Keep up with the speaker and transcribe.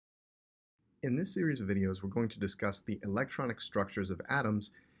In this series of videos, we're going to discuss the electronic structures of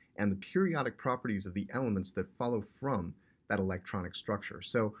atoms and the periodic properties of the elements that follow from that electronic structure.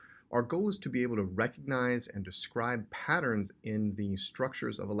 So our goal is to be able to recognize and describe patterns in the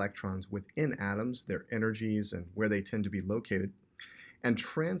structures of electrons within atoms, their energies, and where they tend to be located, and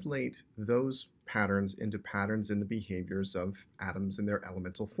translate those patterns into patterns in the behaviors of atoms in their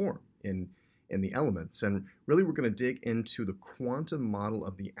elemental form, in the elements. And really we're going to dig into the quantum model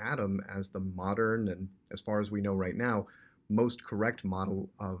of the atom as the modern, and as far as we know right now, most correct model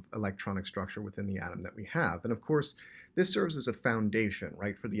of electronic structure within the atom that we have. And of course, this serves as a foundation,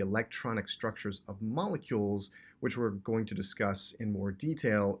 right, for the electronic structures of molecules, which we're going to discuss in more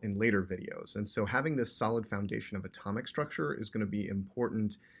detail in later videos. And so having this solid foundation of atomic structure is going to be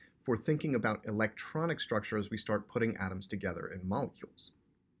important for thinking about electronic structure as we start putting atoms together in molecules.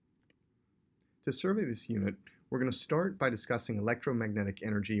 To survey this unit, we're going to start by discussing electromagnetic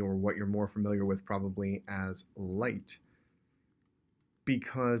energy, or what you're more familiar with probably as light,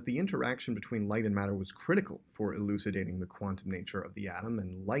 because the interaction between light and matter was critical for elucidating the quantum nature of the atom,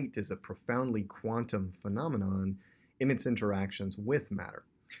 and light is a profoundly quantum phenomenon in its interactions with matter.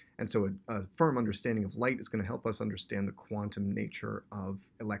 And so a firm understanding of light is going to help us understand the quantum nature of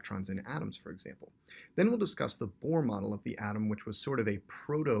electrons in atoms, for example. Then we'll discuss the Bohr model of the atom, which was sort of a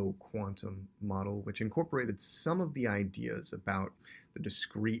proto-quantum model, which incorporated some of the ideas about the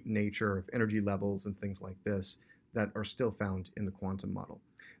discrete nature of energy levels and things like this that are still found in the quantum model.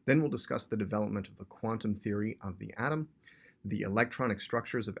 Then we'll discuss the development of the quantum theory of the atom, the electronic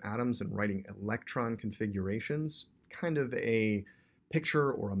structures of atoms and writing electron configurations, kind of a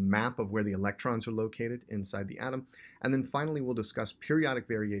picture or a map of where the electrons are located inside the atom. And then finally, we'll discuss periodic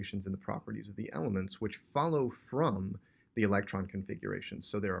variations in the properties of the elements, which follow from the electron configurations.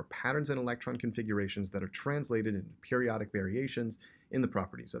 So there are patterns in electron configurations that are translated into periodic variations in the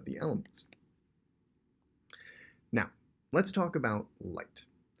properties of the elements. Now, let's talk about light.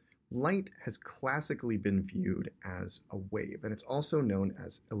 Light has classically been viewed as a wave, and it's also known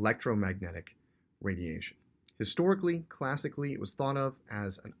as electromagnetic radiation. Historically, classically, it was thought of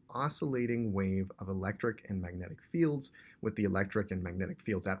as an oscillating wave of electric and magnetic fields, with the electric and magnetic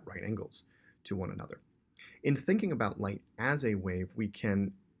fields at right angles to one another. In thinking about light as a wave, we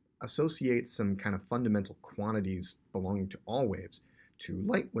can associate some kind of fundamental quantities belonging to all waves to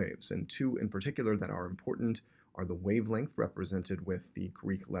light waves, and two in particular that are important are the wavelength, represented with the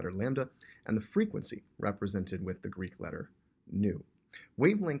Greek letter lambda, and the frequency, represented with the Greek letter nu.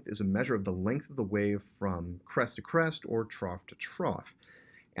 Wavelength is a measure of the length of the wave from crest to crest or trough to trough,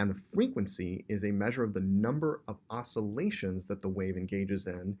 and the frequency is a measure of the number of oscillations that the wave engages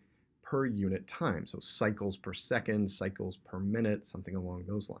in per unit time, so cycles per second, cycles per minute, something along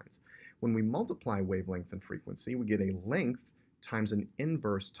those lines. When we multiply wavelength and frequency, we get a length times an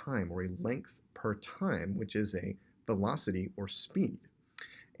inverse time, or a length per time, which is a velocity or speed.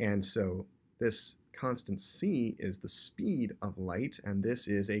 And so this constant c is the speed of light, and this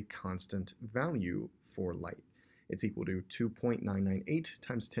is a constant value for light. It's equal to 2.998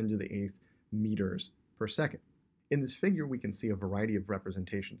 times 10 to the 8th meters per second. In this figure, we can see a variety of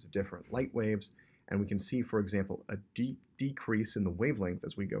representations of different light waves, and we can see, for example, a decrease in the wavelength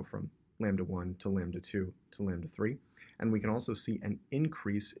as we go from lambda 1 to lambda 2 to lambda 3. And we can also see an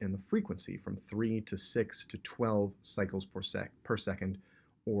increase in the frequency from 3 to 6 to 12 cycles per second,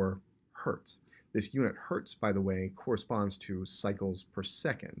 or hertz. This unit hertz, by the way, corresponds to cycles per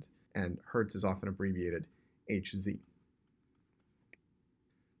second, and hertz is often abbreviated Hz.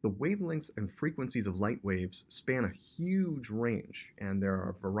 The wavelengths and frequencies of light waves span a huge range, and there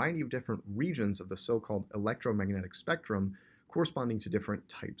are a variety of different regions of the so-called electromagnetic spectrum corresponding to different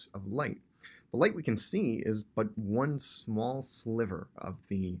types of light. The light we can see is but one small sliver of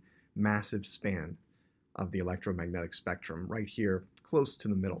the massive span of the electromagnetic spectrum, right here, close to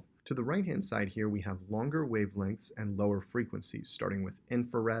the middle. To the right-hand side here, we have longer wavelengths and lower frequencies, starting with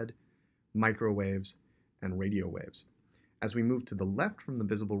infrared, microwaves, and radio waves. As we move to the left from the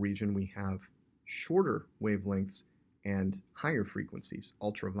visible region, we have shorter wavelengths and higher frequencies,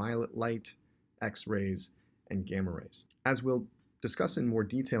 ultraviolet light, X-rays, and gamma rays. As we'll discuss in more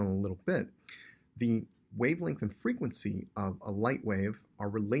detail in a little bit, the wavelength and frequency of a light wave are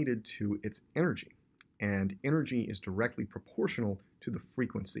related to its energy, and energy is directly proportional to the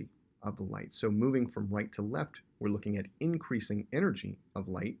frequency of the light. So moving from right to left, we're looking at increasing energy of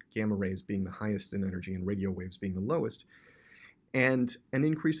light, gamma rays being the highest in energy and radio waves being the lowest, and an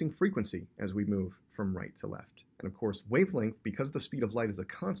increasing frequency as we move from right to left. And of course, wavelength, because the speed of light is a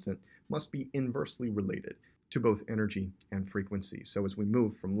constant, must be inversely related to both energy and frequency. So as we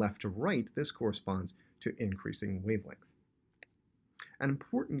move from left to right, this corresponds to increasing wavelength. An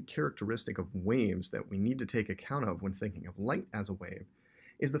important characteristic of waves that we need to take account of when thinking of light as a wave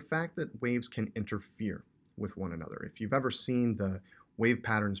is the fact that waves can interfere with one another. If you've ever seen the wave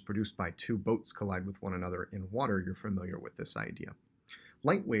patterns produced by two boats collide with one another in water, you're familiar with this idea.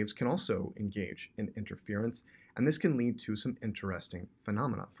 Light waves can also engage in interference, and this can lead to some interesting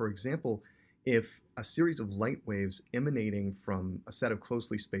phenomena. For example, if a series of light waves emanating from a set of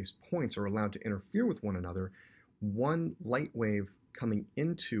closely spaced points are allowed to interfere with one another, one light wave coming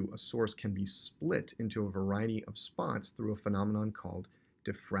into a source can be split into a variety of spots through a phenomenon called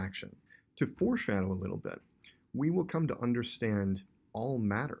diffraction. To foreshadow a little bit, we will come to understand all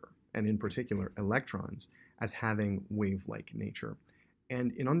matter, and in particular electrons, as having wave-like nature.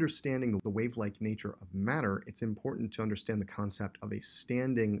 And in understanding the wave-like nature of matter, it's important to understand the concept of a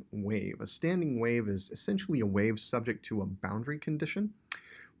standing wave. A standing wave is essentially a wave subject to a boundary condition,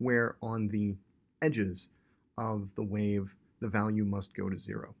 where on the edges of the wave, the value must go to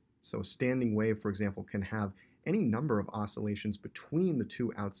zero. So a standing wave, for example, can have any number of oscillations between the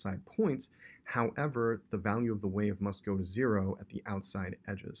two outside points. However, the value of the wave must go to zero at the outside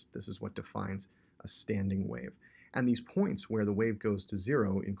edges. This is what defines a standing wave. And these points where the wave goes to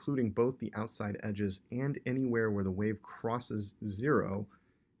zero, including both the outside edges and anywhere where the wave crosses zero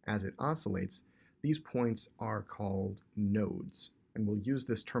as it oscillates, these points are called nodes. And we'll use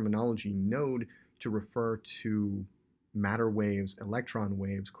this terminology node to refer to matter waves, electron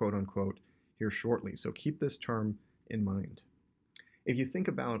waves, quote unquote, here shortly. So keep this term in mind. If you think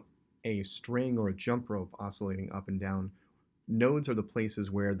about a string or a jump rope oscillating up and down, nodes are the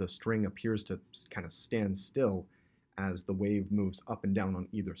places where the string appears to kind of stand still as the wave moves up and down on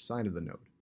either side of the node.